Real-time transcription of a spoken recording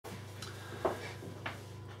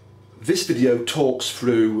This video talks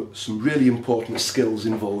through some really important skills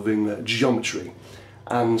involving geometry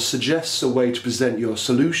and suggests a way to present your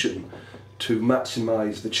solution to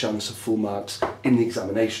maximise the chance of full marks in the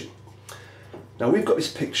examination. Now we've got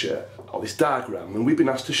this picture, or this diagram, and we've been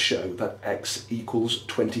asked to show that x equals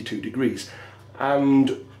 22 degrees.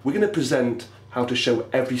 And we're going to present how to show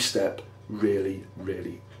every step really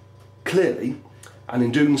clearly, and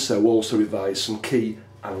in doing so also revise some key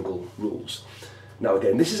angle rules. Now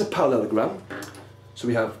again, this is a parallelogram, so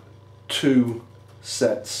we have two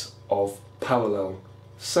sets of parallel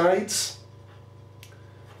sides,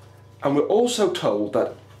 and we're also told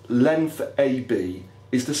that length AB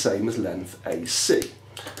is the same as length AC.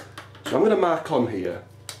 So I'm going to mark on here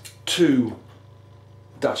two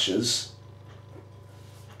dashes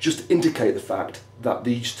just to indicate the fact that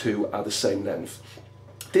these two are the same length.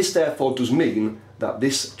 This therefore does mean that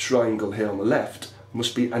this triangle here on the left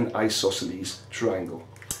must be an isosceles triangle.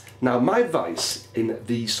 Now my advice in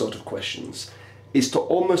these sort of questions is to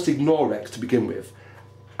almost ignore x to begin with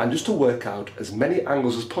and just to work out as many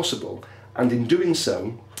angles as possible, and in doing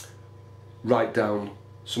so write down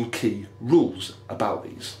some key rules about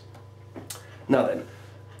these. Now then,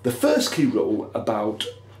 the first key rule about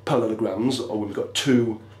parallelograms, or when we've got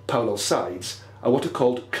two parallel sides, are what are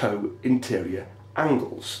called co-interior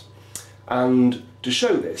angles. And to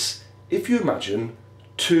show this, if you imagine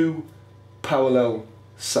two parallel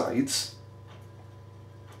sides,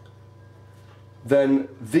 then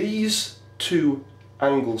these two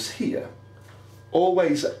angles here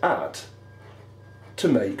always add to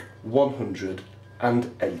make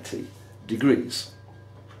 180 degrees.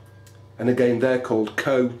 And again, they're called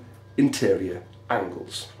co-interior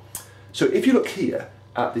angles. So if you look here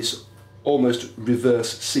at this almost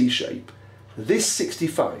reverse C shape, this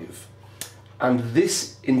 65 and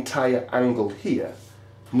this entire angle here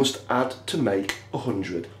must add to make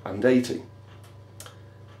 180.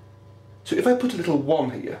 So if I put a little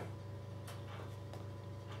 1 here,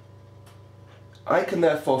 I can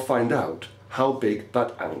therefore find out how big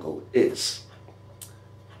that angle is,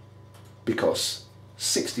 because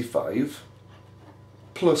 65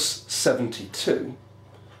 plus 72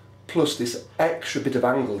 plus this extra bit of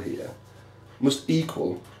angle here must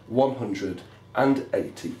equal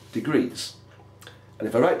 180 degrees. And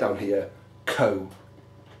if I write down here co-interior,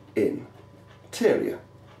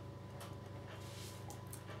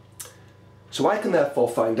 so I can therefore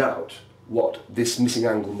find out what this missing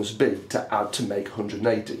angle must be to add to make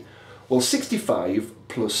 180. Well, 65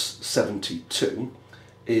 plus 72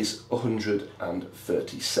 is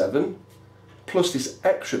 137, plus this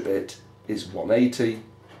extra bit is 180.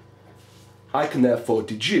 I can therefore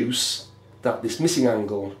deduce that this missing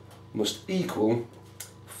angle must equal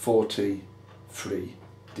 43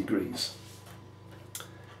 degrees.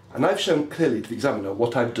 And I've shown clearly to the examiner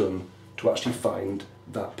what I've done to actually find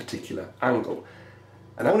that particular angle.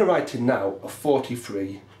 And I'm going to write in now a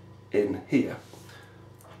 43 in here.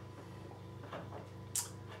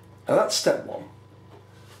 Now that's step 1.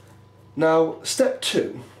 Now step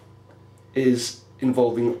 2 is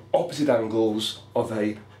involving opposite angles of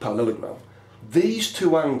a parallelogram. These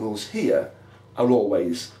two angles here are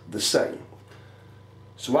always the same.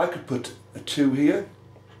 So I could put a 2 here,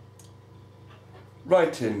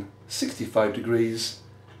 write in 65 degrees,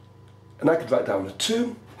 and I could write down a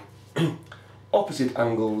 2, opposite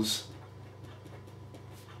angles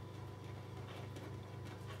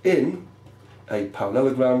in a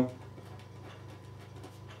parallelogram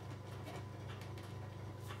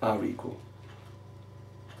are equal.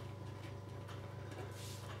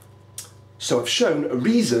 So I've shown a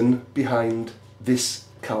reason behind this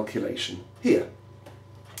calculation here.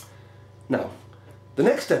 Now, the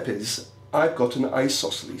next step is I've got an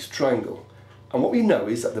isosceles triangle, and what we know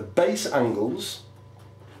is that the base angles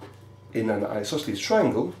in an isosceles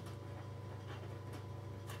triangle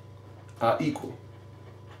are equal.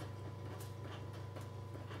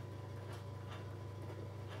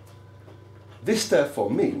 This therefore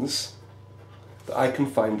means that I can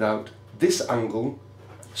find out this angle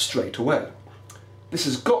straight away. This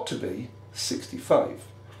has got to be 65.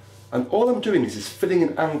 And all I'm doing is filling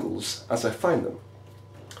in angles as I find them,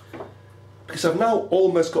 because I've now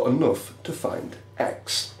almost got enough to find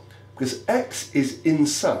x, because x is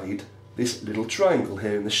inside this little triangle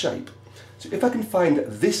here in the shape. So if I can find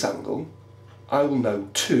this angle, I will know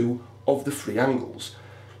 2 of the 3 angles.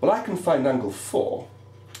 Well, I can find angle 4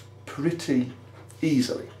 pretty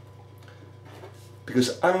easily,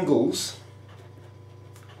 because angles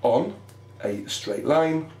on a straight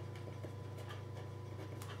line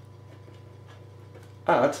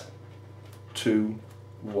add to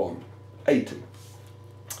 180.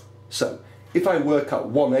 So if I work out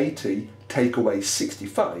 180, take away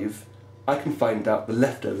 65, I can find out the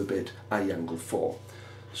leftover bit, i.e. angle 4.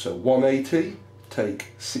 So 180 take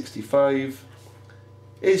 65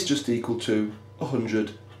 is just equal to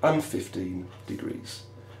 115 degrees.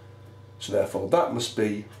 So therefore that must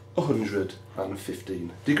be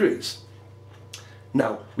 115 degrees.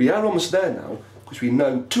 Now, we are almost there now, because we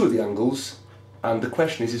know two of the angles, and the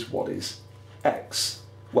question is what is x?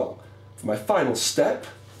 Well, for my final step,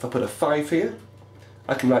 if I put a 5 here,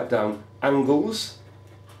 I can write down angles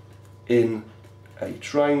in a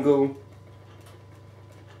triangle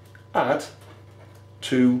add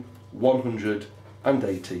to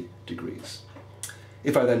 180 degrees.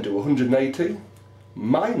 If I then do 180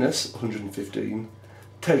 minus 115,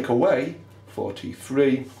 take away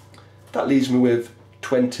 43, that leaves me with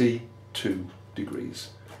 22 degrees,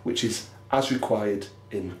 which is as required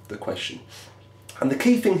in the question. And the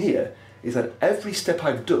key thing here is that every step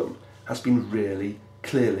I've done has been really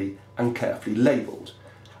clearly and carefully labelled.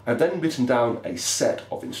 I've then written down a set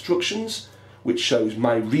of instructions which shows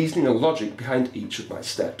my reasoning and logic behind each of my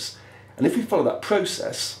steps. And if we follow that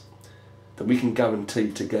process, then we can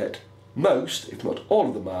guarantee to get most, if not all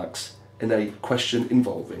of the marks in a question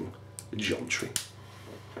involving geometry.